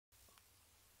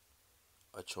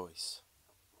A Choice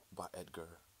by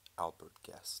Edgar Albert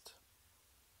Guest.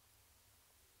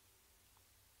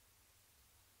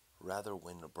 Rather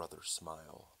win a brother's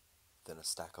smile than a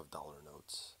stack of dollar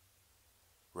notes.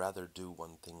 Rather do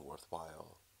one thing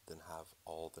worthwhile than have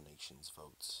all the nation's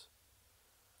votes.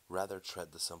 Rather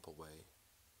tread the simple way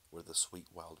where the sweet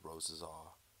wild roses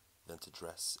are than to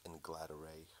dress in glad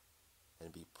array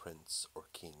and be prince or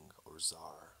king or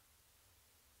czar.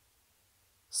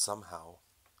 Somehow,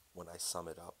 when I sum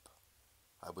it up,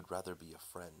 I would rather be a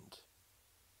friend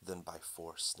than by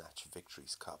force snatch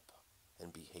victory's cup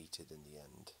and be hated in the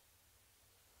end.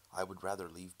 I would rather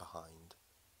leave behind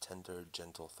tender,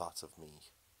 gentle thoughts of me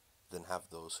than have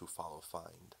those who follow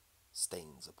find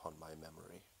stains upon my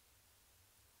memory.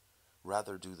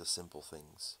 Rather do the simple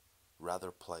things,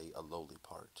 rather play a lowly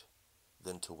part,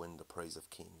 than to win the praise of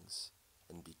kings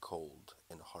and be cold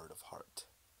and hard of heart.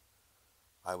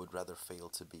 I would rather fail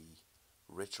to be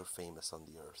rich or famous on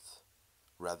the earth,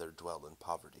 rather dwell in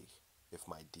poverty if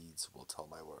my deeds will tell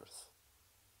my worth.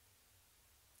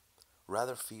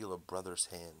 Rather feel a brother's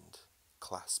hand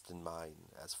clasped in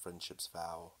mine as friendship's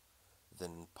vow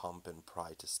than in pomp and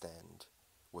pride to stand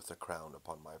with a crown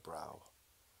upon my brow.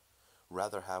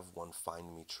 Rather have one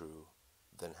find me true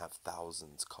than have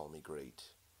thousands call me great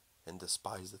and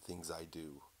despise the things I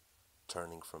do,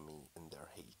 turning from me in their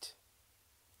hate.